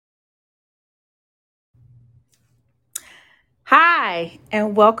Hi,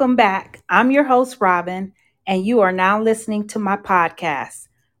 and welcome back. I'm your host, Robin, and you are now listening to my podcast,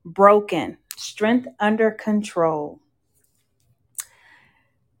 Broken Strength Under Control.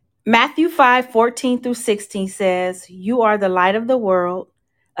 Matthew 5:14 through 16 says, "You are the light of the world.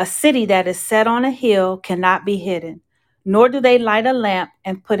 A city that is set on a hill cannot be hidden. Nor do they light a lamp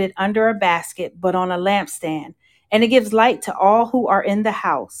and put it under a basket, but on a lampstand, and it gives light to all who are in the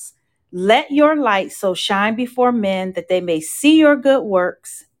house. Let your light so shine before men that they may see your good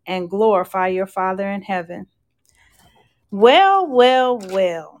works and glorify your Father in heaven." Well, well,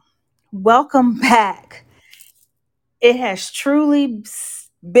 well. Welcome back. It has truly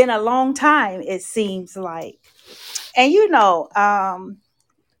been a long time, it seems like. And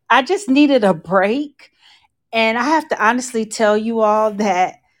I just needed a break. And I have to honestly tell you all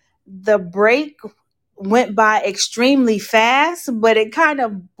that the break went by extremely fast, but it kind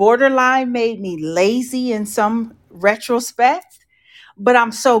of borderline made me lazy in some retrospect. But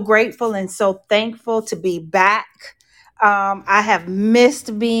I'm so grateful and so thankful to be back. I have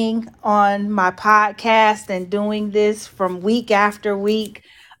missed being on my podcast and doing this from week after week,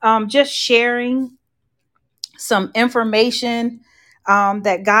 just sharing some information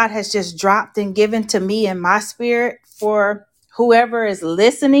that God has just dropped and given to me in my spirit for whoever is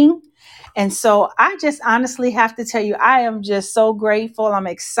listening. And so I just honestly have to tell you, I am just so grateful. I'm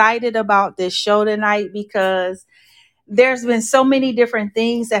excited about this show tonight because there's been so many different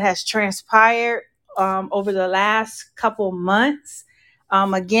things that has transpired over the last couple months.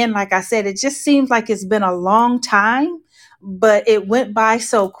 Again, like I said, it just seems like it's been a long time, but it went by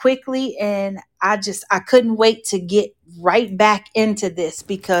so quickly, and I couldn't wait to get right back into this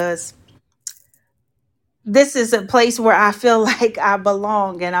because this is a place where I feel like I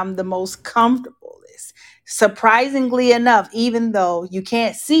belong and I'm the most comfortable. Surprisingly enough, even though you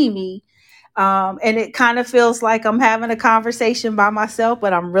can't see me, and it kind of feels like I'm having a conversation by myself,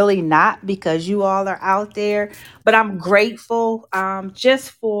 but I'm really not because you all are out there. But I'm grateful just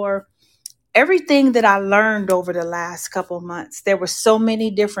for everything that I learned over the last couple months. There were so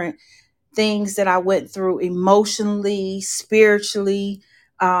many different things that I went through emotionally, spiritually,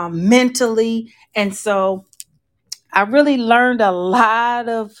 mentally. And so I really learned a lot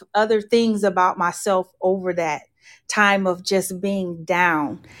of other things about myself over that time of just being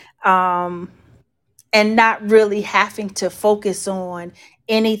down. Um, and not really having to focus on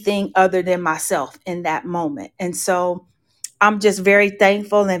anything other than myself in that moment. And so I'm just very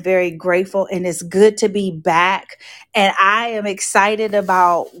thankful and very grateful. And it's good to be back. And I am excited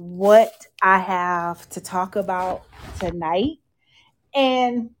about what I have to talk about tonight.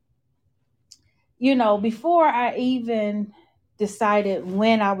 And, before I even decided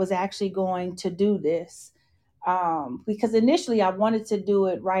when I was actually going to do this, because initially I wanted to do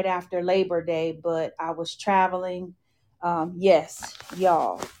it right after Labor Day, but I was traveling. Yes,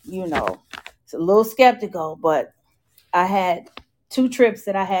 y'all, it's a little skeptical, but I had two trips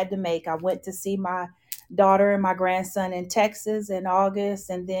that I had to make. I went to see my daughter and my grandson in Texas in August,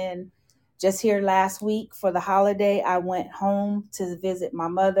 and then just here last week for the holiday, I went home to visit my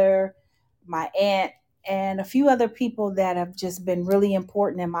mother, my aunt, and a few other people that have just been really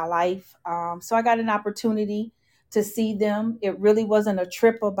important in my life. So I got an opportunity to see them. It really wasn't a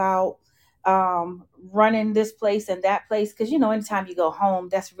trip about running this place and that place because anytime you go home,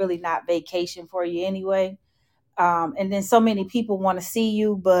 that's really not vacation for you anyway. And then so many people want to see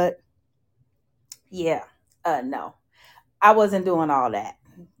you, but yeah, no, I wasn't doing all that.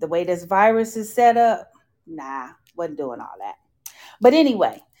 The way this virus is set up, nah, wasn't doing all that. But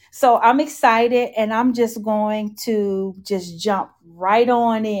anyway, so I'm excited and I'm just going to just jump right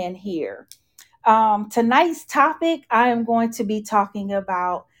on in here. Tonight's topic, I am going to be talking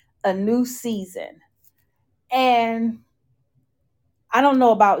about a new season. And I don't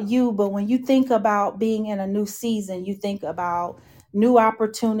know about you, but when you think about being in a new season, you think about new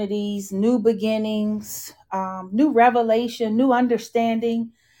opportunities, new beginnings, new revelation, new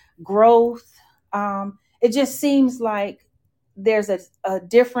understanding, growth. It just seems like there's a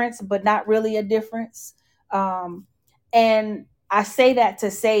difference, but not really a difference. Um, and I say that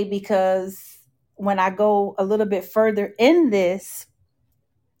to say because when I go a little bit further in this,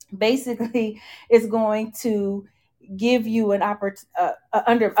 basically it's going to give you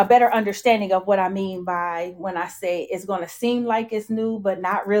a better understanding of what I mean by when I say it's going to seem like it's new but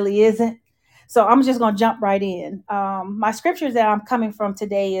not really isn't. So I'm just going to jump right in. My scriptures that I'm coming from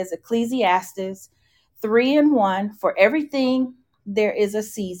today is Ecclesiastes 3:1. For everything there is a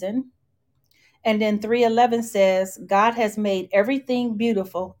season. And then 3:11 says God has made everything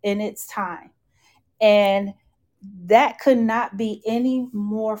beautiful in its time. And that could not be any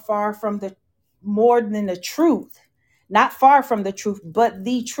more far from the more than the truth. not far from the truth, but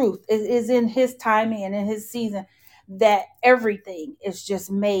the truth. It is in his timing and in his season that everything is just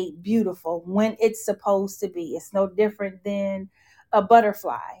made beautiful when it's supposed to be. It's no different than a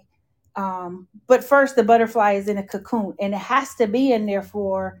butterfly. But first, the butterfly is in a cocoon and it has to be in there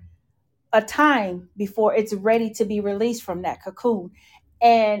for a time before it's ready to be released from that cocoon.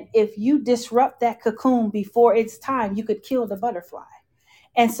 And if you disrupt that cocoon before it's time, you could kill the butterfly.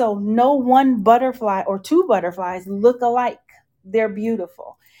 And so no one butterfly or two butterflies look alike. They're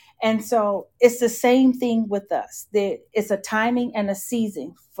beautiful. And so it's the same thing with us. It's a timing and a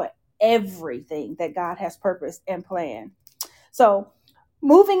season for everything that God has purposed and planned. So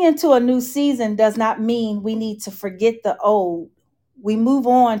moving into a new season does not mean we need to forget the old. We move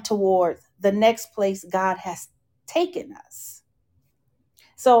on toward the next place God has taken us.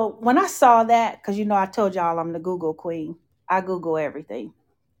 So when I saw that, because I told y'all I'm the Google queen, I Google everything.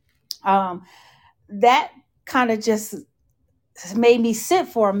 Um, that kind of just made me sit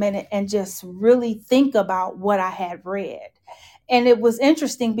for a minute and just really think about what I had read. And it was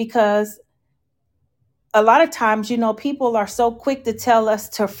interesting because a lot of times, people are so quick to tell us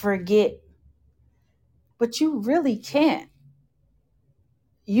to forget, but you really can't.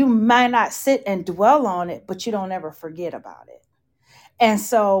 You might not sit and dwell on it, but you don't ever forget about it. And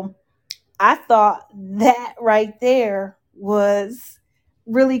so I thought that right there was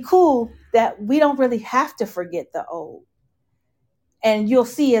really cool that we don't really have to forget the old. And you'll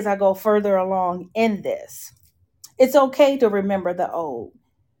see as I go further along in this, it's okay to remember the old.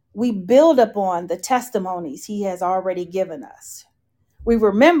 We build upon the testimonies he has already given us. We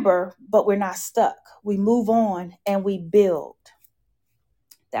remember, but we're not stuck. We move on and we build.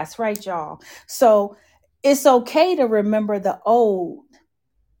 That's right, y'all. So it's okay to remember the old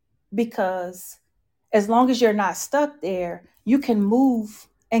because as long as you're not stuck there, you can move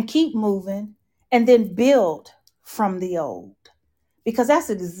and keep moving and then build from the old because that's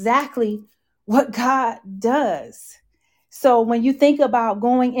exactly what God does. So when you think about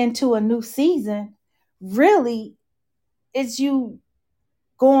going into a new season, really it's you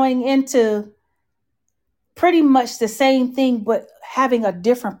going into pretty much the same thing, but having a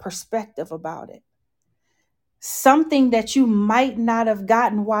different perspective about it. Something that you might not have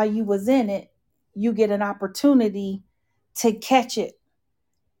gotten while you was in it, you get an opportunity to catch it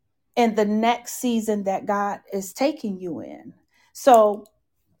in the next season that God is taking you in. So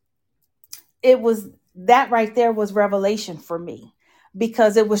it was that right there was revelation for me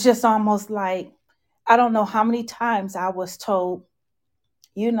because it was just almost like I don't know how many times I was told,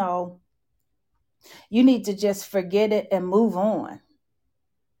 you know, you need to just forget it and move on.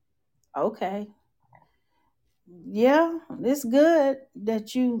 Okay. Yeah, it's good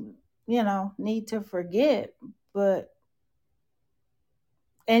that need to forget, but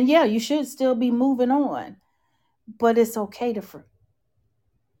and yeah, you should still be moving on, but it's okay to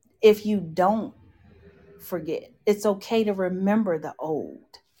if you don't forget. It's okay to remember the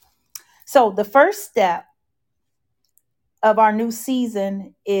old. So the first step of our new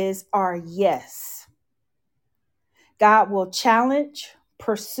season is our yes. God will challenge,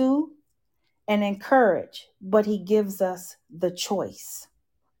 pursue, and encourage, but he gives us the choice.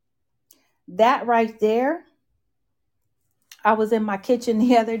 That right there, I was in my kitchen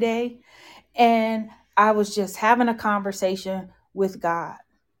the other day and I was just having a conversation with God.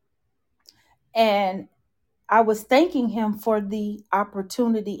 And I was thanking him for the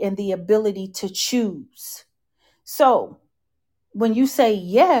opportunity and the ability to choose. So when you say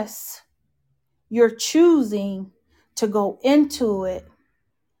yes, you're choosing to go into it,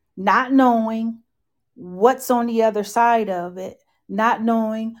 not knowing what's on the other side of it, not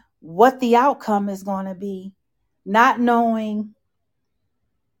knowing what the outcome is going to be, not knowing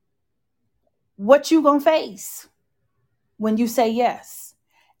what you're going to face when you say yes.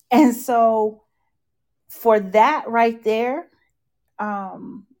 And so for that right there,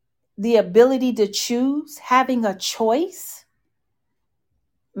 um, the ability to choose, having a choice,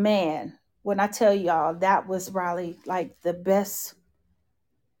 man, when I tell y'all that was probably like the best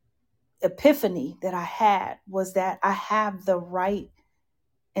epiphany that I had was that I have the right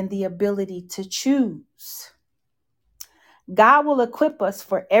and the ability to choose. God will equip us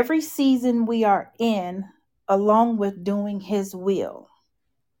for every season we are in, along with doing his will.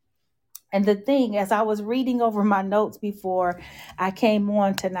 And the thing, as I was reading over my notes before I came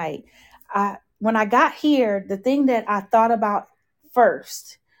on tonight, when I got here, the thing that I thought about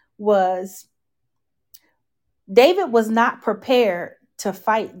first was David was not prepared to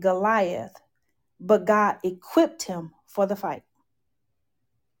fight Goliath, but God equipped him for the fight.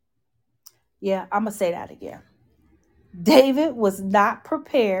 Yeah, I'm going to say that again. David was not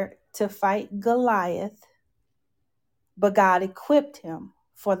prepared to fight Goliath, but God equipped him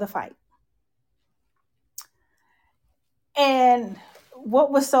for the fight. And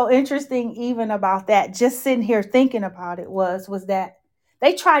what was so interesting even about that, just sitting here thinking about it, was that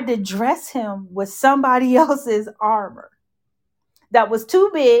they tried to dress him with somebody else's armor that was too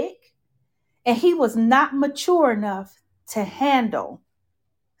big, and he was not mature enough to handle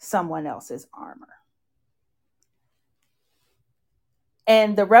someone else's armor.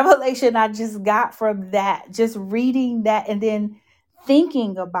 And the revelation I just got from that, just reading that and then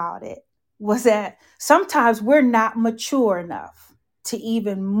thinking about it, was that sometimes we're not mature enough to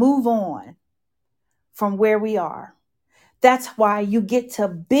even move on from where we are. That's why you get to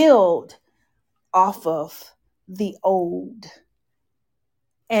build off of the old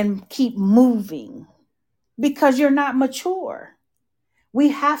and keep moving, because you're not mature. We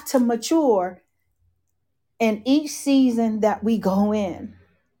have to mature in each season that we go in.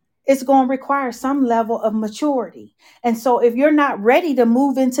 It's going to require some level of maturity. And so if you're not ready to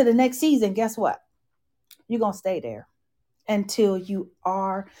move into the next season, guess what? You're going to stay there until you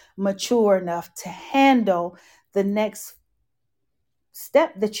are mature enough to handle the next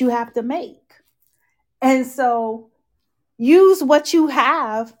step that you have to make. And so use what you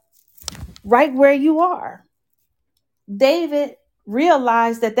have right where you are. David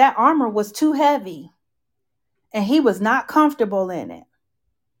realized that that armor was too heavy and he was not comfortable in it.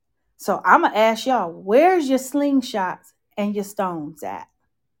 So I'm going to ask y'all, where's your slingshots and your stones at?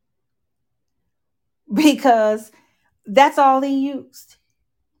 Because that's all he used.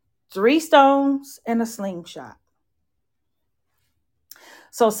 3 stones and a slingshot.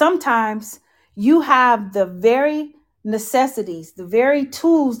 So sometimes you have the very necessities, the very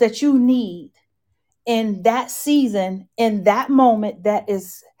tools that you need in that season, in that moment, that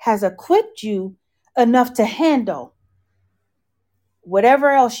has equipped you enough to handle whatever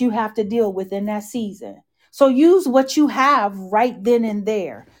else you have to deal with in that season. So use what you have right then and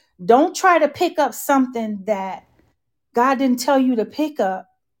there. Don't try to pick up something that God didn't tell you to pick up,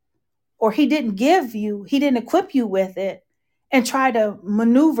 or he didn't equip you with it, and try to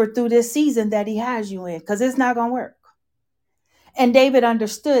maneuver through this season that he has you in, because it's not going to work. And David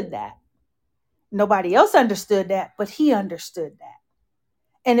understood that. Nobody else understood that, but he understood that.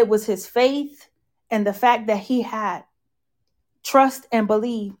 And it was his faith and the fact that he had trust and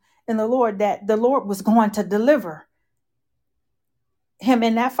believe in the Lord, that the Lord was going to deliver him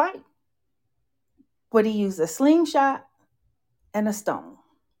in that fight. But he used a slingshot and a stone.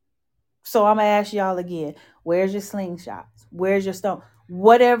 So I'm going to ask y'all again, where's your slingshots? Where's your stone?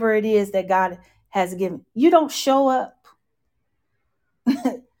 Whatever it is that God has given. You don't show up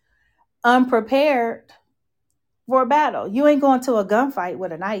unprepared for a battle. You ain't going to a gunfight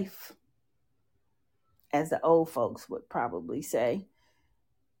with a knife, as the old folks would probably say.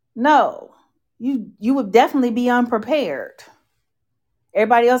 No, you would definitely be unprepared.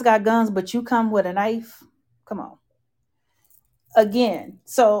 Everybody else got guns, but you come with a knife. Come on. Again,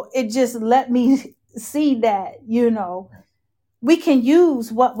 so it just let me see that, we can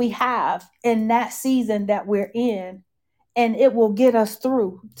use what we have in that season that we're in, and it will get us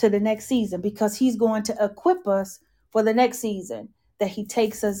through to the next season, because he's going to equip us for the next season that he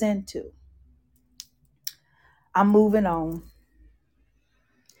takes us into. I'm moving on.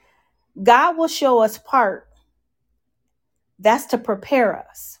 God will show us part. That's to prepare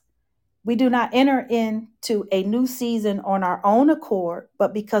us. We do not enter into a new season on our own accord,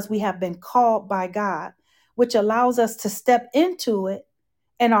 but because we have been called by God, which allows us to step into it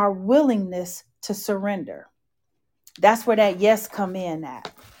and our willingness to surrender. That's where that yes come in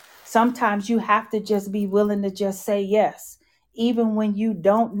at. Sometimes you have to just be willing to just say yes, even when you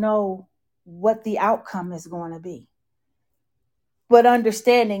don't know what the outcome is going to be. But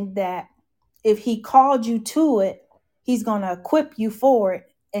understanding that if he called you to it, he's going to equip you for it,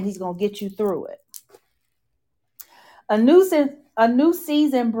 and he's going to get you through it. A new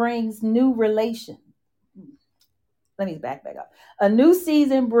season brings new relation. Let me back up. A new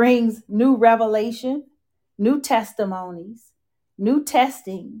season brings new revelation, new testimonies, new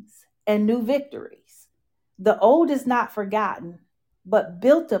testings, and new victories. The old is not forgotten, but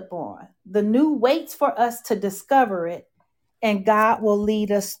built upon. The new waits for us to discover it, and God will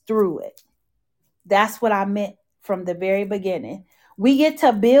lead us through it. That's what I meant from the very beginning. We get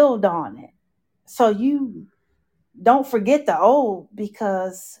to build on it. So you don't forget the old,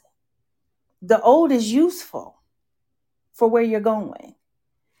 because the old is useful for where you're going.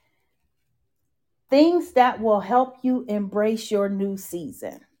 Things that will help you embrace your new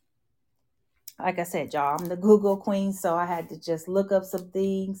season. Like I said, y'all, I'm the Google queen, so I had to just look up some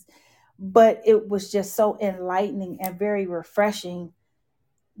things. But it was just so enlightening and very refreshing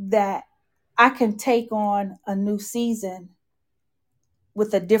that I can take on a new season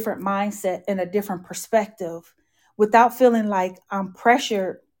with a different mindset and a different perspective without feeling like I'm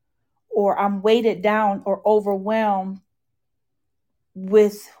pressured or I'm weighted down or overwhelmed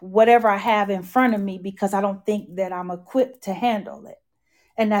with whatever I have in front of me because I don't think that I'm equipped to handle it.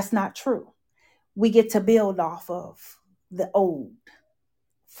 And that's not true. We get to build off of the old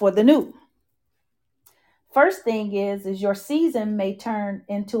for the new. First thing is your season may turn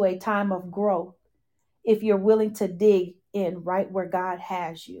into a time of growth if you're willing to dig in right where God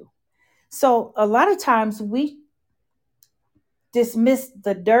has you. So a lot of times we dismiss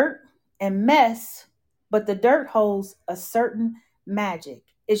the dirt and mess, but the dirt holds a certain magic.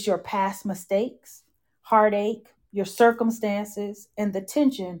 It's your past mistakes, heartache, your circumstances, and the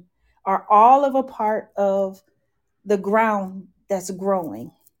tension are all of a part of the ground that's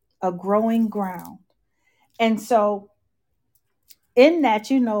growing, a growing ground. And so, in that,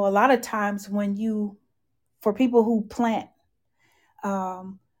 a lot of times for people who plant,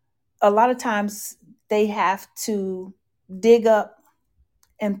 um, a lot of times they have to dig up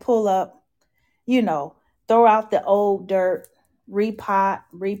and pull up, you know, throw out the old dirt, repot,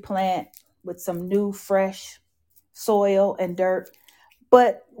 replant with some new, fresh soil and dirt.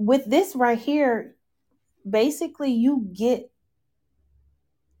 But with this right here, basically you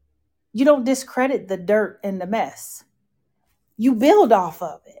don't discredit the dirt and the mess. You build off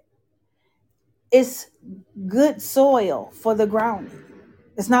of it. It's good soil for the grounding.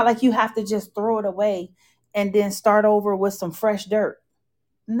 It's not like you have to just throw it away and then start over with some fresh dirt.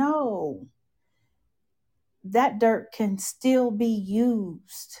 No, that dirt can still be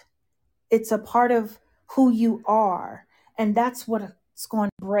used. It's a part of who you are. And that's what's going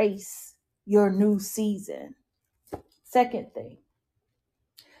to embrace your new season. Second thing,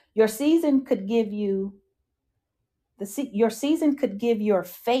 your season could give you your season could give your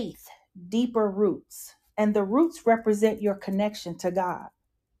faith deeper roots. And the roots represent your connection to God.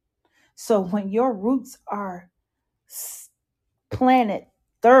 So when your roots are planted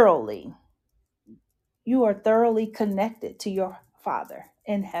thoroughly, you are thoroughly connected to your Father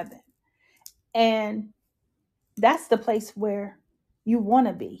in heaven. And that's the place where you want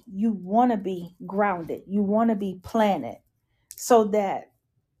to be. You want to be grounded. You want to be planted so that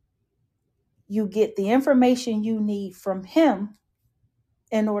you get the information you need from Him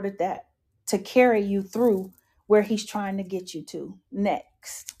in order to carry you through where He's trying to get you to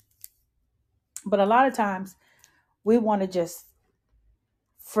next. But a lot of times we want to just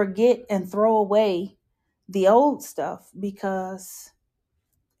forget and throw away the old stuff because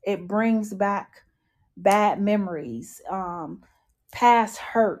it brings back bad memories, past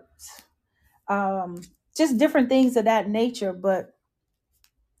hurts, just different things of that nature. But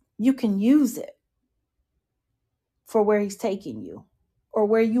you can use it for where He's taking you or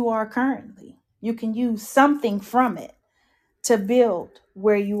where you are currently. You can use something from it to build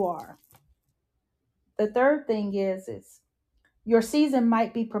where you are. The third thing is your season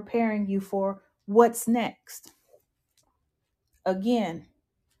might be preparing you for what's next. Again,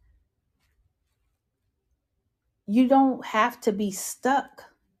 you don't have to be stuck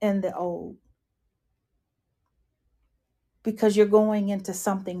in the old because you're going into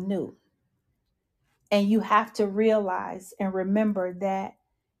something new. And you have to realize and remember that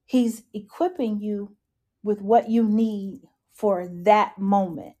He's equipping you with what you need for that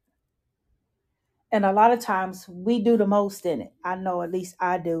moment. And a lot of times we do the most in it. I know, at least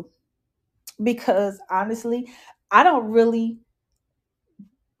I do. Because honestly, I don't really,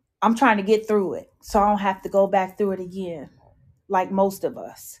 I'm trying to get through it so I don't have to go back through it again, like most of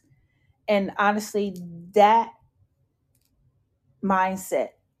us. And honestly, that mindset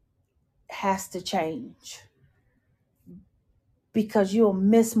has to change because you'll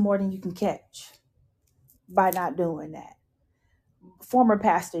miss more than you can catch by not doing that. Former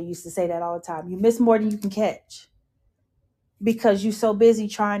pastor used to say that all the time. You miss more than you can catch because you're so busy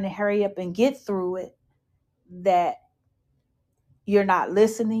trying to hurry up and get through it that you're not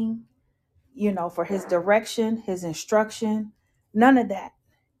listening, for His direction, His instruction, none of that.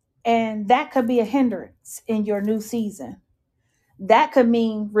 And that could be a hindrance in your new season. That could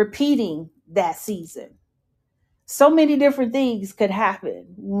mean repeating that season. So many different things could happen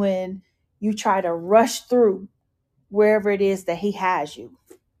when you try to rush through wherever it is that He has you.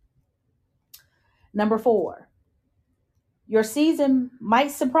 Number 4, your season might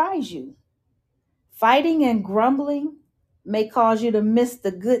surprise you. Fighting and grumbling may cause you to miss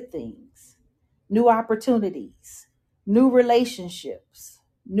the good things, new opportunities, new relationships,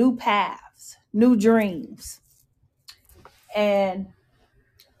 new paths, new dreams. And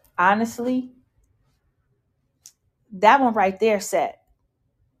honestly, that one right there said,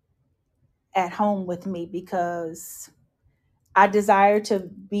 at home with me because I desire to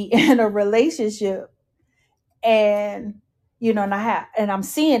be in a relationship. And and I'm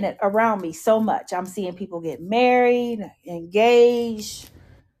seeing it around me so much. I'm seeing people get married, engaged,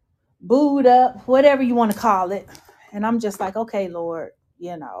 booed up, whatever you want to call it. And I'm just like, okay, Lord,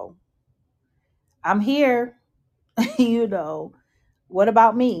 I'm here. you know, what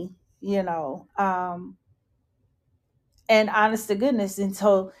about me? You know, and honest to goodness. And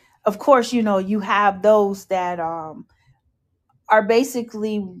so, of course, you have those that are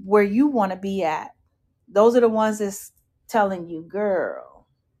basically where you want to be at. Those are the ones that's telling you, girl,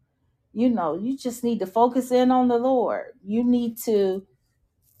 you just need to focus in on the Lord. You need to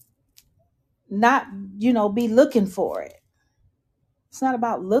not, be looking for it. It's not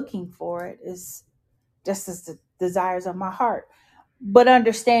about looking for it. It's just as the desires of my heart. But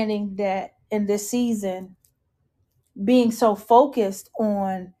understanding that in this season, being so focused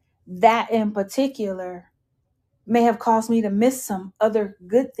on that in particular may have caused me to miss some other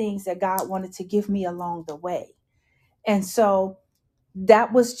good things that God wanted to give me along the way. And so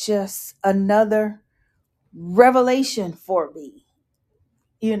that was just another revelation for me,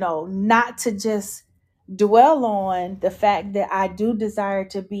 not to just dwell on the fact that I do desire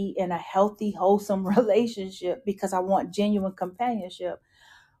to be in a healthy, wholesome relationship because I want genuine companionship,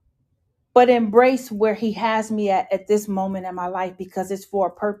 but embrace where He has me at this moment in my life because it's for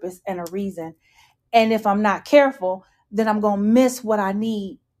a purpose and a reason. And if I'm not careful, then I'm going to miss what I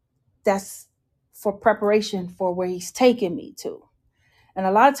need that's for preparation for where He's taking me to. And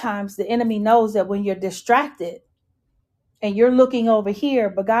a lot of times the enemy knows that when you're distracted and you're looking over here,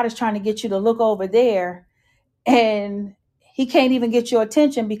 but God is trying to get you to look over there, and He can't even get your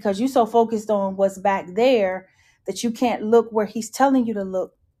attention because you're so focused on what's back there that you can't look where He's telling you to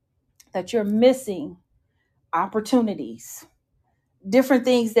look, that you're missing opportunities, different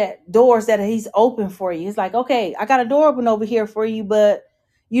things, that doors that He's open for you. It's like, okay, I got a door open over here for you, but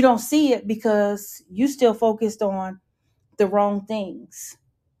you don't see it because you still focused on the wrong things.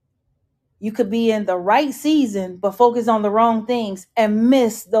 You could be in the right season, but focus on the wrong things and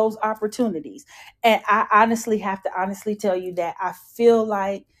miss those opportunities. And I honestly have to honestly tell you that I feel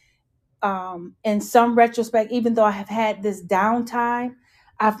like, in some retrospect, even though I have had this downtime,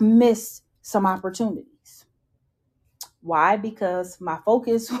 I've missed some opportunities. Why? Because my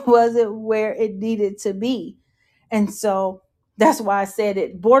focus wasn't where it needed to be. And so that's why I said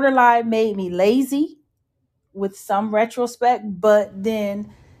it borderline made me lazy with some retrospect, but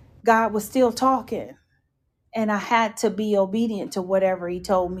then God was still talking and I had to be obedient to whatever He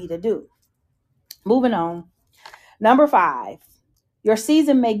told me to do. Moving on. Number 5, your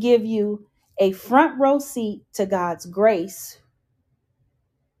season may give you a front row seat to God's grace,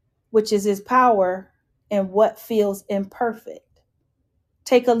 which is His power in what feels imperfect.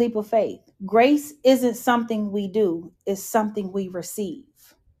 Take a leap of faith. Grace isn't something we do, it's something we receive.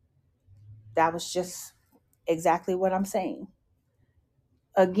 That was just exactly what I'm saying.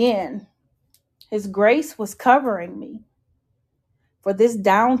 Again, His grace was covering me for this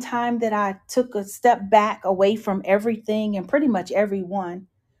downtime that I took a step back away from everything and pretty much everyone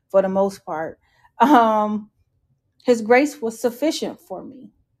for the most part. His grace was sufficient for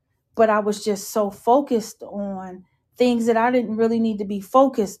me, but I was just so focused on things that I didn't really need to be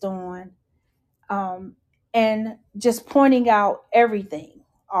focused on. And just pointing out everything,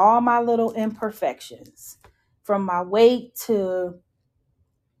 all my little imperfections, from my weight to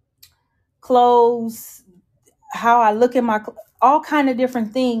clothes, how I look at all kind of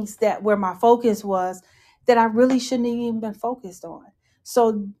different things, that where my focus was, that I really shouldn't have even been focused on.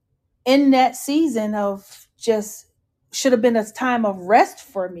 So in that season of just should have been a time of rest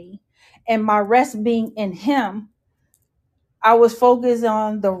for me, and my rest being in Him, I was focused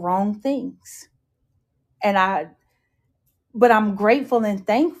on the wrong things. And but I'm grateful and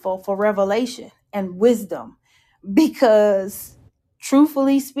thankful for revelation and wisdom, because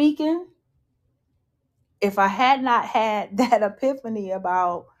truthfully speaking, if I had not had that epiphany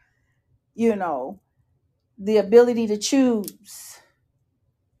about, the ability to choose,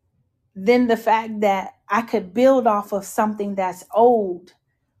 then the fact that I could build off of something that's old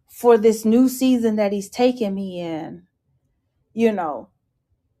for this new season that He's taking me in,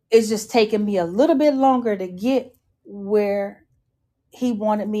 it's just taking me a little bit longer to get where He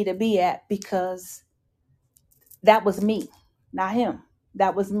wanted me to be at, because that was me, not Him.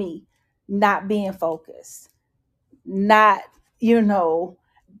 That was me not being focused, not,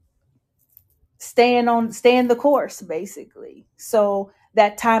 staying the course, basically. So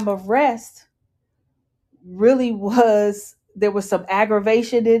that time of rest really was, there was some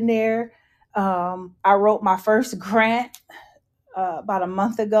aggravation in there. I wrote my first grant about a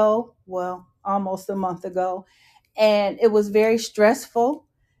month ago. Well, almost a month ago. And it was very stressful.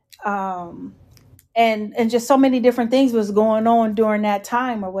 Um, and just so many different things was going on during that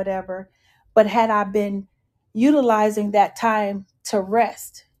time or whatever. But had I been utilizing that time to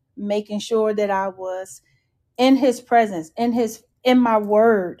rest, making sure that I was in his presence, in my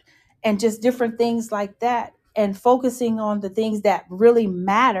word, and just different things like that, and focusing on the things that really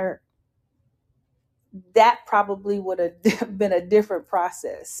matter, that probably would have been a different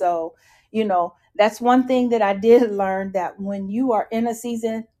process. So, that's one thing that I did learn, that when you are in a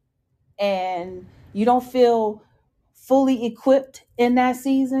season and you don't feel fully equipped in that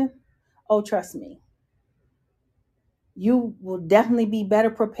season, oh, trust me, you will definitely be better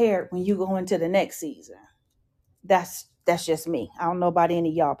prepared when you go into the next season. That's just me. I don't know about any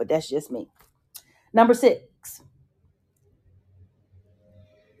of y'all, but that's just me. Number 6,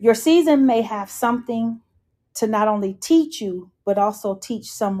 your season may have something to not only teach you, but also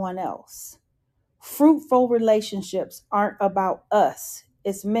teach someone else. Fruitful relationships aren't about us,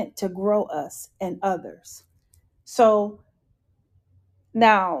 it's meant to grow us and others. So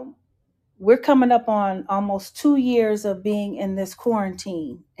now we're coming up on almost 2 years of being in this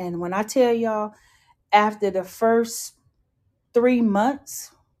quarantine. And when I tell y'all, after the first 3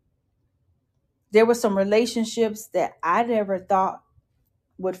 months, there were some relationships that I never thought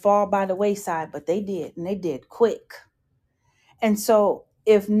would fall by the wayside, but they did, and they did quick. And so,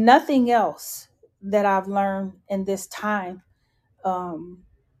 if nothing else that I've learned in this time, um,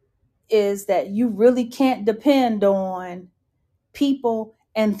 is that you really can't depend on people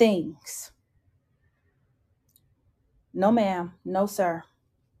and things. No, ma'am. No, sir.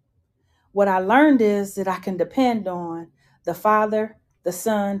 What I learned is that I can depend on the Father, the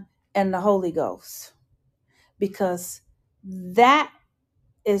Son, and the Holy Ghost, because that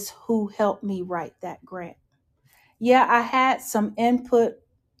is who helped me write that grant. Yeah, I had some input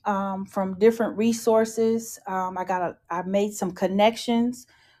from different resources. I made some connections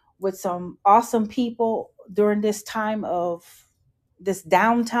with some awesome people during this time of this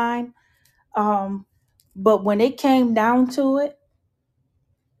downtime. Um, but when it came down to it,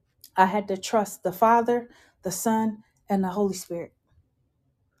 I had to trust the Father, the Son, and the Holy Spirit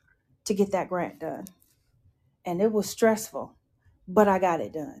to get that grant done. And it was stressful, but I got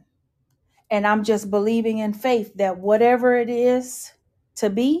it done. And I'm just believing in faith that whatever it is to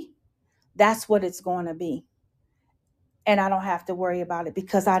be, that's what it's going to be. And I don't have to worry about it,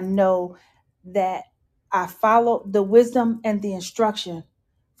 because I know that I follow the wisdom and the instruction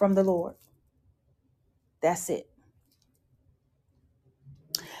from the Lord. That's it.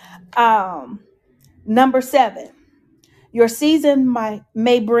 Um, Number 7, your season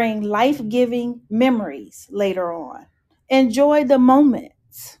may bring life-giving memories later on. Enjoy the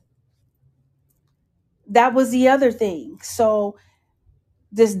moments. That was the other thing. So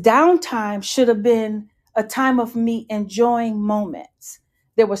this downtime should have been a time of me enjoying moments.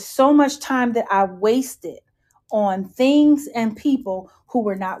 There was so much time that I wasted on things and people who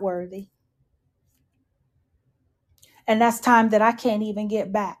were not worthy. And that's time that I can't even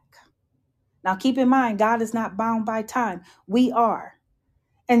get back. Now, keep in mind, God is not bound by time. We are.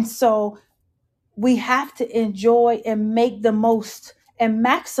 And so we have to enjoy and make the most and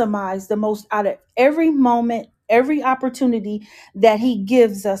maximize the most out of every moment, every opportunity that He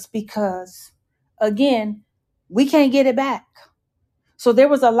gives us, because, again, we can't get it back. So there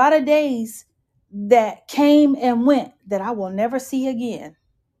was a lot of days that came and went that I will never see again,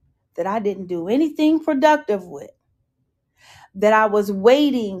 that I didn't do anything productive with, that I was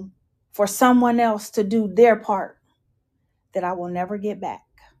waiting for someone else to do their part, that I will never get back.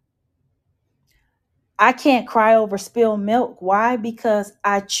 I can't cry over spilled milk. Why? Because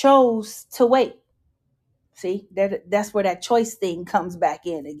I chose to wait. See, that's where that choice thing comes back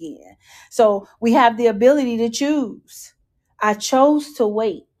in again. So we have the ability to choose. I chose to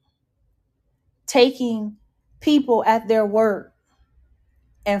wait, taking people at their word,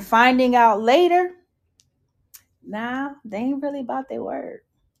 and finding out later, nah, they ain't really about their word.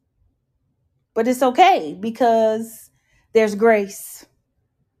 But it's okay, because there's grace.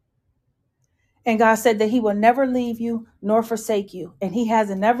 And God said that He will never leave you nor forsake you. And He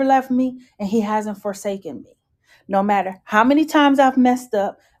hasn't never left me, and He hasn't forsaken me. No matter how many times I've messed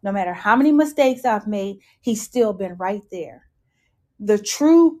up, no matter how many mistakes I've made, He's still been right there. The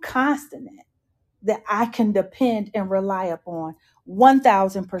true constant that I can depend and rely upon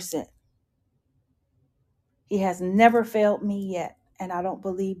 1000%. He has never failed me yet, and I don't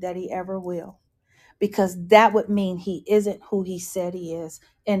believe that He ever will, because that would mean He isn't who He said He is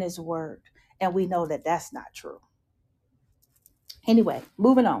in His word. And we know that that's not true. Anyway,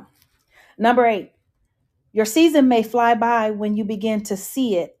 moving on. Number 8, Your season may fly by when you begin to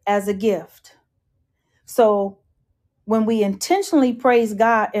see it as a gift. So when we intentionally praise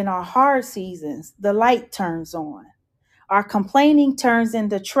God in our hard seasons, the light turns on. Our complaining turns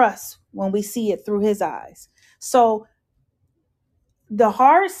into trust when we see it through his eyes. So the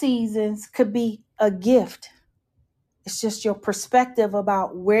hard seasons could be a gift. It's just your perspective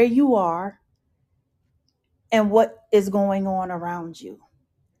about where you are and what is going on around you.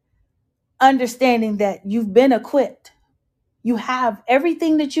 Understanding that you've been equipped. You have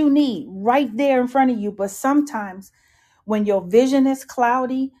everything that you need right there in front of you. But sometimes when your vision is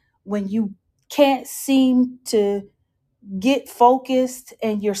cloudy, when you can't seem to get focused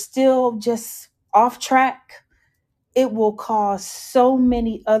and you're still just off track, it will cause so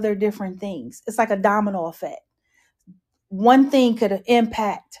many other different things. It's like a domino effect. One thing could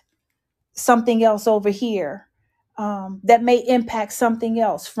impact something else over here, that may impact something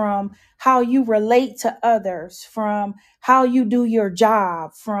else, from how you relate to others, from how you do your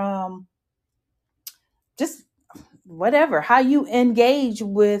job, from just whatever, how you engage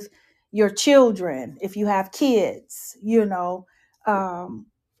with your children, if you have kids, um,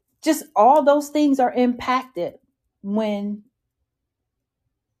 just all those things are impacted when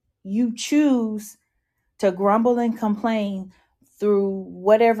you choose to grumble and complain through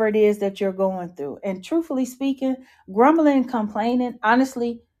whatever it is that you're going through. And truthfully speaking, grumbling and complaining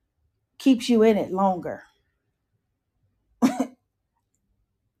honestly keeps you in it longer.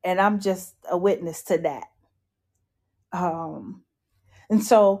 And I'm just a witness to that. Um, and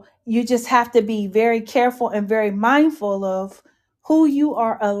so you just have to be very careful and very mindful of who you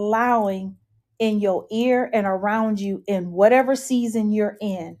are allowing in your ear and around you in whatever season you're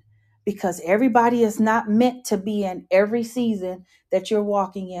in, because everybody is not meant to be in every season that you're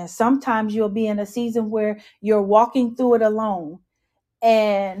walking in. Sometimes you'll be in a season where you're walking through it alone.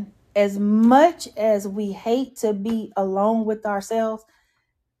 And as much as we hate to be alone with ourselves,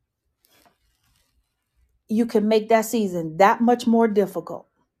 you can make that season that much more difficult.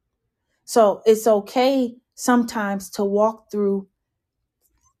 So it's okay sometimes to walk through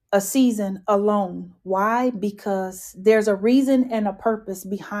a season alone. Why? Because there's a reason and a purpose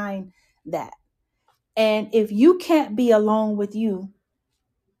behind that. And if you can't be alone with you,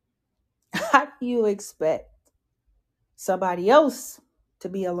 how do you expect somebody else to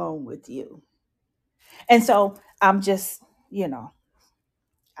be alone with you? And so you know,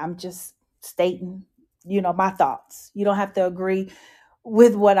 I'm just stating, my thoughts. You don't have to agree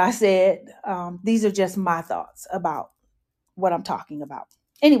with what I said. These are just my thoughts about what I'm talking about.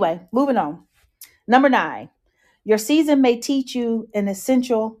 Anyway, moving on. Number 9, your season may teach you an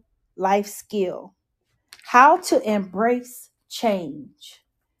essential life skill: how to embrace change.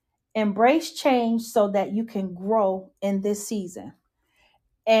 Embrace change so that you can grow in this season.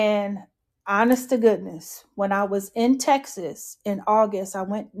 And honest to goodness, when I was in Texas in August, I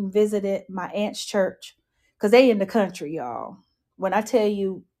went and visited my aunt's church because they in the country, y'all. When I tell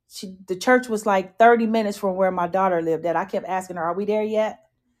you, the church was like 30 minutes from where my daughter lived at. I kept asking her, are we there yet?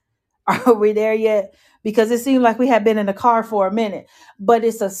 Are we there yet? Because it seemed like we had been in the car for a minute. But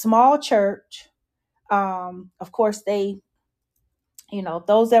it's a small church. Of course, those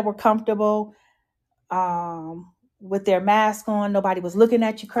that were comfortable, with their mask on, nobody was looking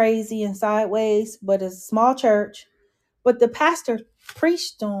at you crazy and sideways. But it's a small church. But the pastor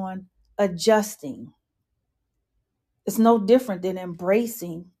preached on adjusting. It's no different than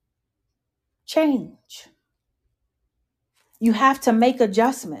embracing change. You have to make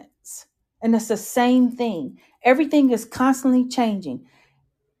adjustments. And it's the same thing. Everything is constantly changing.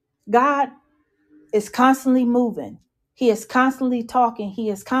 God is constantly moving. He is constantly talking. He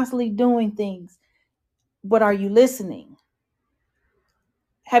is constantly doing things. But are you listening?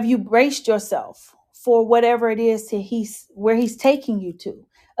 Have you braced yourself for whatever it is where he's taking you to?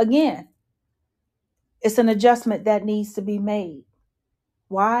 Again, it's an adjustment that needs to be made.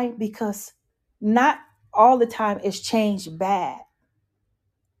 Why? Because not all the time is change bad.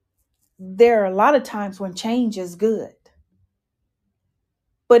 There are a lot of times when change is good.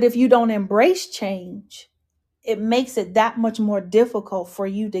 But if you don't embrace change, it makes it that much more difficult for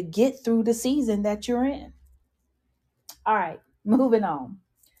you to get through the season that you're in. All right, moving on.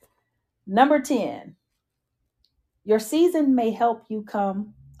 Number 10, your season may help you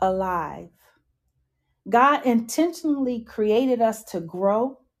come alive. God intentionally created us to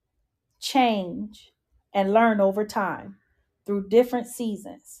grow, change, and learn over time through different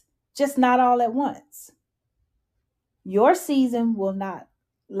seasons, just not all at once. Your season will not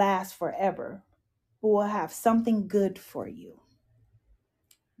last forever, but will have something good for you.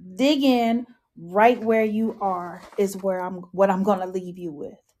 Dig in right where you are is what I'm going to leave you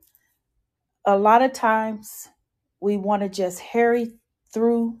with. A lot of times we want to just hurry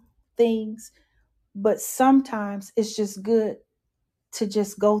through things, but sometimes it's just good to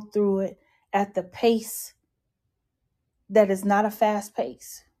just go through it at the pace that is not a fast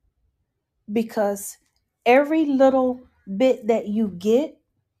pace, because every little bit that you get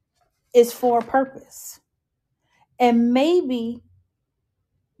is for a purpose. And maybe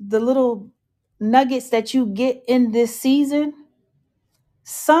the little nuggets that you get in this season,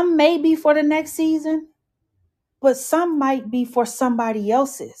 some may be for the next season, but some might be for somebody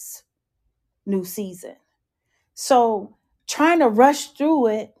else's new season. So trying to rush through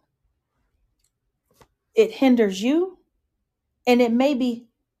it, it hinders you. And it may be,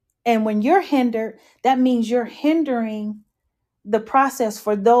 and when you're hindered, that means you're hindering the process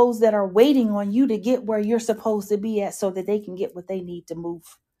for those that are waiting on you to get where you're supposed to be at, so that they can get what they need to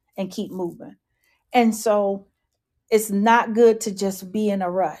move and keep moving. And so it's not good to just be in a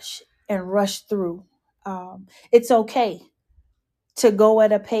rush and rush through. It's okay to go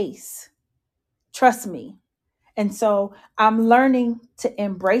at a pace. Trust me. And so I'm learning to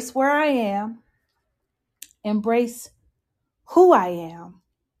embrace where I am, embrace who I am,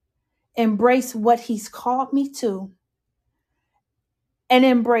 embrace what He's called me to, and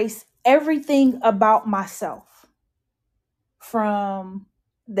embrace everything about myself, from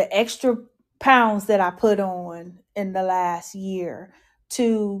the extra pounds that I put on in the last year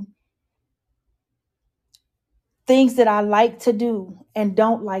to things that I like to do and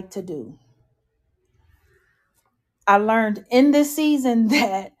don't like to do. I learned in this season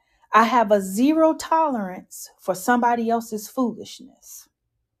that I have a zero tolerance for somebody else's foolishness.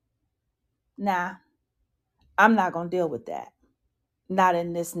 Nah, I'm not going to deal with that. Not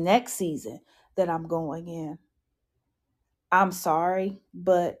in this next season that I'm going in. I'm sorry,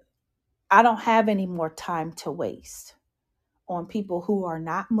 but I don't have any more time to waste on people who are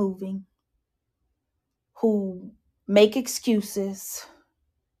not moving, who make excuses.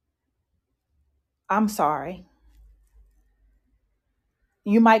 I'm sorry.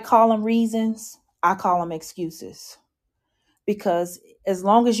 You might call them reasons. I call them excuses. Because as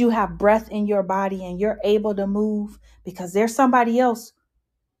long as you have breath in your body and you're able to move, because there's somebody else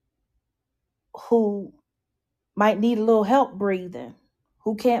who might need a little help breathing,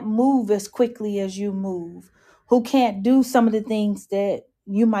 who can't move as quickly as you move, who can't do some of the things that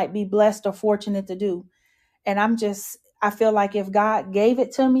you might be blessed or fortunate to do. And I feel like if God gave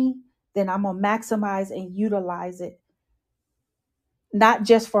it to me, then I'm going to maximize and utilize it, not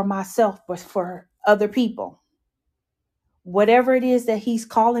just for myself, but for other people. Whatever it is that He's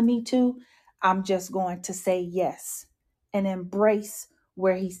calling me to, I'm just going to say yes and embrace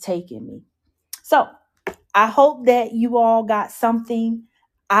where He's taking me. So I hope that you all got something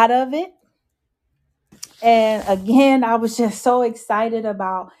out of it. And again, I was just so excited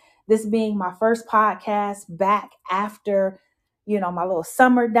about this being my first podcast back after, my little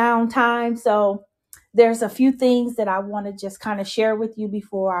summer downtime. So there's a few things that I want to just kind of share with you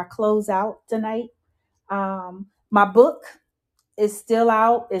before I close out tonight. My book is still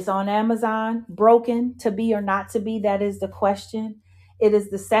out. It's on Amazon. Broken, to be or not to be, that is the question. It is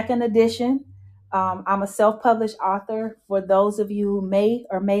the second edition. I'm a self-published author, for those of you who may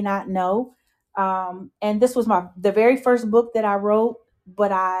or may not know. And this was the very first book that I wrote,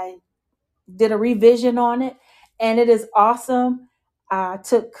 but I did a revision on it, and it is awesome.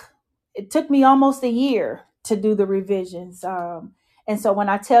 It took me almost a year to do the revisions. And so when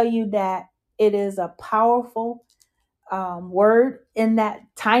I tell you that it is a powerful word in that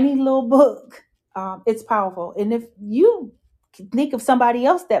tiny little book, it's powerful. And if you can think of somebody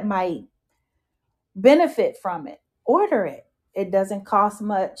else that might benefit from it, order it. It doesn't cost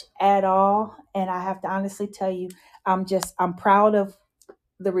much at all. And I have to honestly tell you, I'm proud of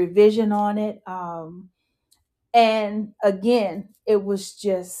the revision on it. And again, it was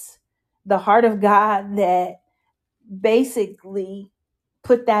just the heart of God that basically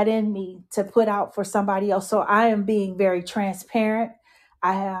put that in me to put out for somebody else. So I am being very transparent.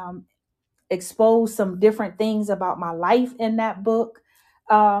 I exposed some different things about my life in that book.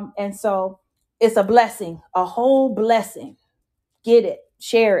 And so it's a blessing, a whole blessing. Get it,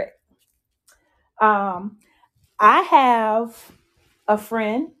 share it. I have a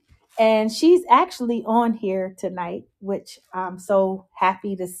friend, and she's actually on here tonight, which I'm so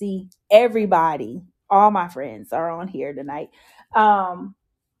happy to see. Everybody, all my friends are on here tonight.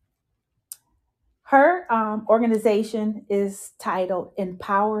 Her organization is titled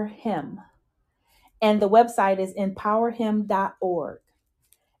Empower Him, and the website is empowerhim.org.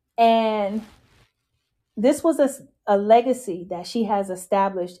 And this was a legacy that she has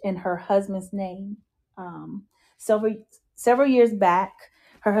established in her husband's name. Several years back,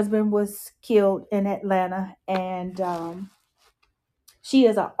 Her husband was killed in Atlanta, and she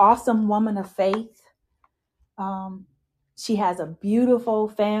is an awesome woman of faith. Um, she has a beautiful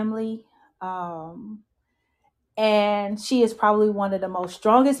family. Um, and she is probably one of the most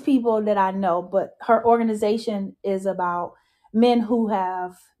strongest people that I know. But her organization is about men who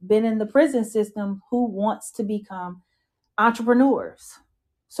have been in the prison system who wants to become entrepreneurs.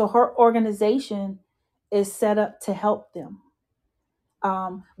 So her organization is set up to help them.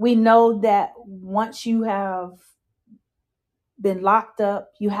 We know that once you have been locked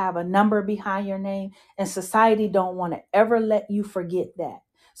up, you have a number behind your name, and society don't want to ever let you forget that.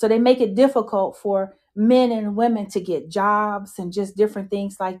 So they make it difficult for men and women to get jobs and just different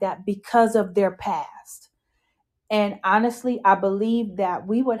things like that because of their past. And honestly, I believe that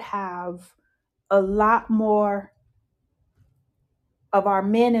we would have a lot more of our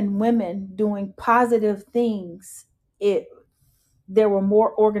men and women doing positive things if there were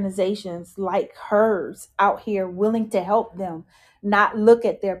more organizations like hers out here willing to help them not look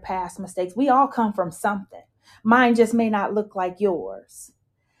at their past mistakes. We all come from something. Mine just may not look like yours.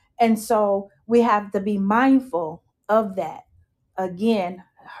 And so we have to be mindful of that. Again,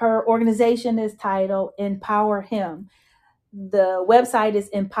 her organization is titled Empower Him. The website is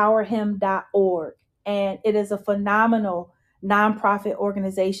empowerhim.org, and it is a phenomenal nonprofit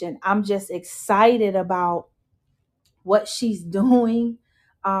organization. I'm just excited about what she's doing.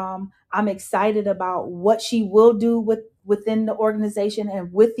 I'm excited about what she will do within the organization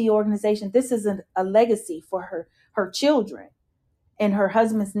and with the organization. This is a legacy for her children in her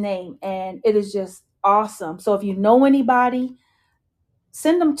husband's name, and it is just awesome. So if you know anybody,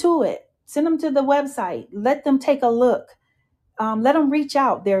 send them to it. Send them to the website. Let them take a look. Let them reach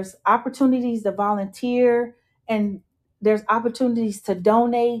out. There's opportunities to volunteer, and there's opportunities to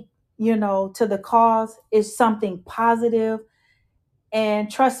donate, to the cause. Is something positive. And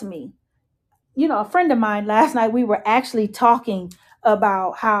trust me, a friend of mine last night, we were actually talking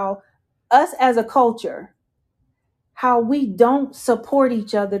about how us as a culture, how we don't support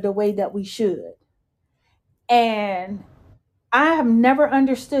each other the way that we should. And I have never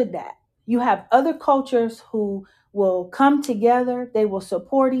understood that. You have other cultures who will come together, they will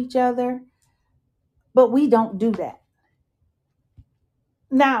support each other, but we don't do that.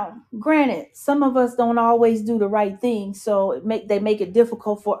 Now, granted, some of us don't always do the right thing, so they make it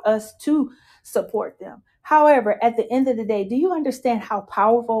difficult for us to support them. However, at the end of the day, do you understand how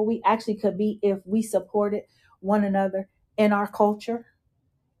powerful we actually could be if we supported one another in our culture?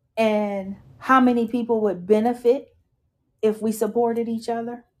 And how many people would benefit if we supported each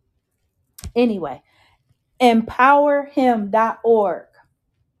other? Anyway, empowerhim.org.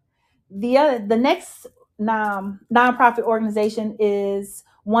 The next nonprofit organization is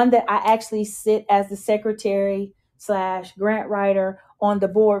one that I actually sit as the secretary slash grant writer on the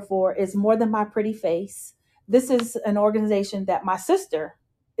board for. Is More Than My Pretty Face. This is an organization that my sister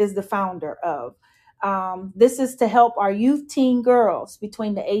is the founder of. This is to help our youth teen girls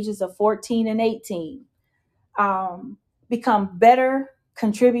between the ages of 14 and 18 become better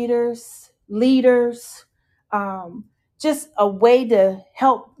contributors, leaders, just a way to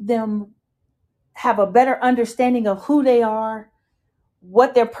help them have a better understanding of who they are,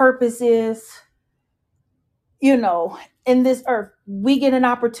 what their purpose is. In this earth, we get an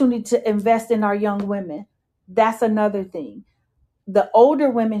opportunity to invest in our young women. That's another thing. The older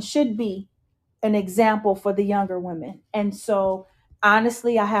women should be an example for the younger women. And so,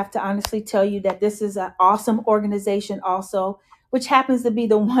 honestly, I have to honestly tell you that this is an awesome organization, also, which happens to be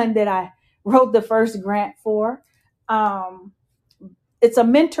the one that I wrote the first grant for. Um, it's a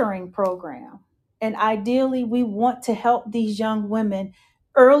mentoring program. And ideally, we want to help these young women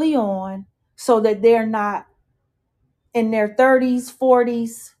early on so that they're not in their 30s,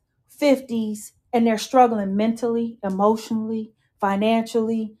 40s, 50s, and they're struggling mentally, emotionally,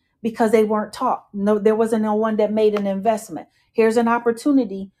 financially because they weren't taught. No, there wasn't no one that made an investment. Here's an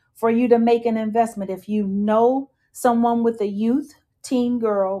opportunity for you to make an investment. If you know someone with a youth teen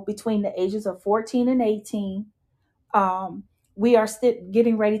girl between the ages of 14 and 18, we are still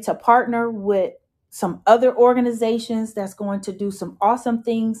getting ready to partner with some other organizations that's going to do some awesome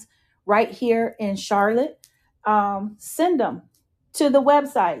things right here in Charlotte. Send them to the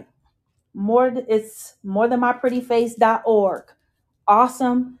website. It's morethanmyprettyface.org.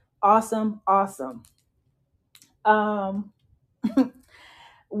 Awesome, awesome, awesome. Um,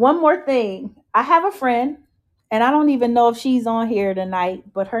 one more thing. I have a friend, and I don't even know if she's on here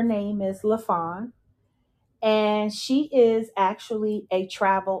tonight, but her name is LaFawn, and she is actually a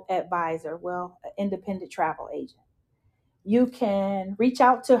travel advisor, well, an independent travel agent. You can reach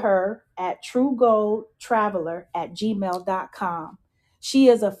out to her at truegoldtraveler@gmail.com. She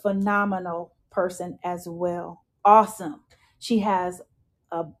is a phenomenal person as well. Awesome. She has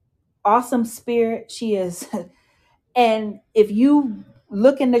a awesome spirit. She is, and if you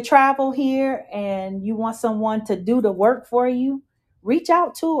looking to travel here and you want someone to do the work for you, reach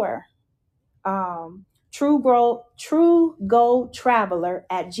out to her. True Gold Traveler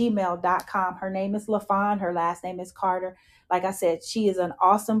at gmail.com. Her name is LaFawn. Her last name is Carter. Like I said, she is an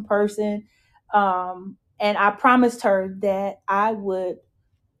awesome person. And I promised her that I would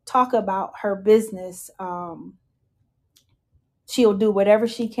talk about her business. She'll do whatever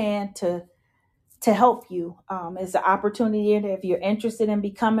she can to help you. It's an opportunity. If you're interested in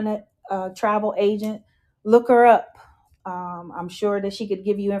becoming a travel agent, look her up. I'm sure that she could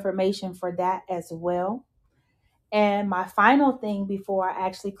give you information for that as well. And my final thing before I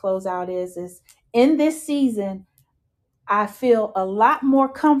actually close out is in this season, I feel a lot more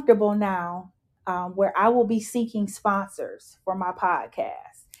comfortable now, where I will be seeking sponsors for my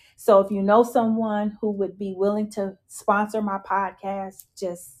podcast. So if you know someone who would be willing to sponsor my podcast,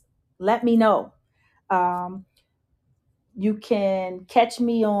 just let me know. Um, you can catch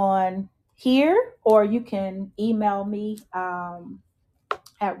me on here, or you can email me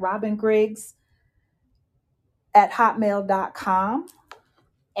at robingriggs@hotmail.com.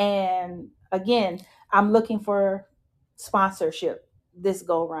 And again, I'm looking for sponsorship this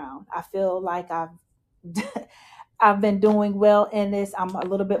go round. I feel like I've been doing well in this. I'm a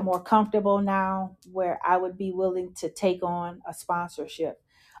little bit more comfortable now where I would be willing to take on a sponsorship.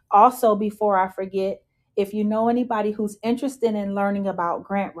 Also, before I forget, if you know anybody who's interested in learning about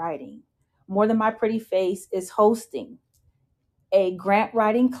grant writing, More Than My Pretty Face is hosting a grant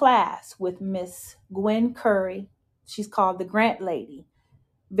writing class with Miss Gwen Curry. She's called the Grant Lady.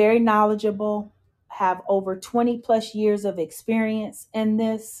 Very knowledgeable, have over 20 plus years of experience in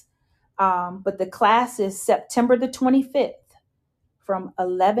this. But the class is September the 25th from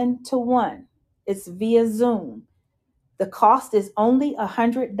 11 to 1. It's via Zoom. The cost is only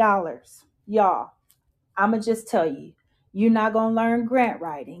 $100. Y'all, I'm going to just tell you, you're not going to learn grant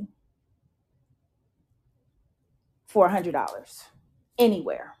writing for $100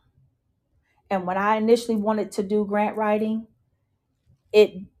 anywhere. And when I initially wanted to do grant writing,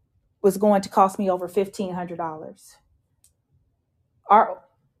 it was going to cost me over $1,500.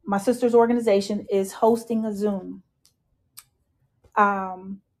 My sister's organization is hosting a Zoom.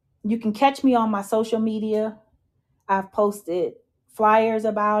 You can catch me on my social media. I've posted flyers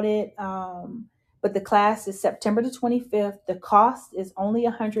about it. But the class is September the 25th. The cost is only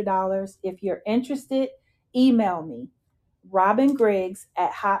 $100. If you're interested, email me,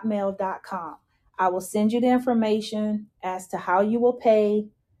 robingriggs@hotmail.com. I will send you the information as to how you will pay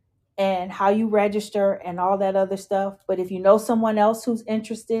and how you register and all that other stuff. But if you know someone else who's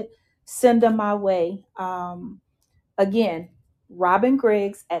interested, send them my way. Again,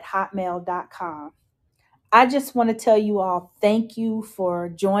 robingriggs@hotmail.com. I just want to tell you all thank you for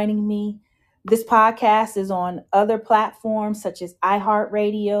joining me. This podcast is on other platforms such as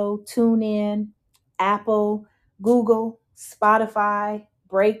iHeartRadio, TuneIn, Apple, Google, Spotify,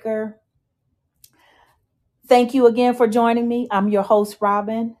 Breaker. Thank you again for joining me. I'm your host,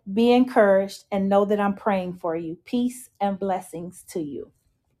 Robin. Be encouraged and know that I'm praying for you. Peace and blessings to you.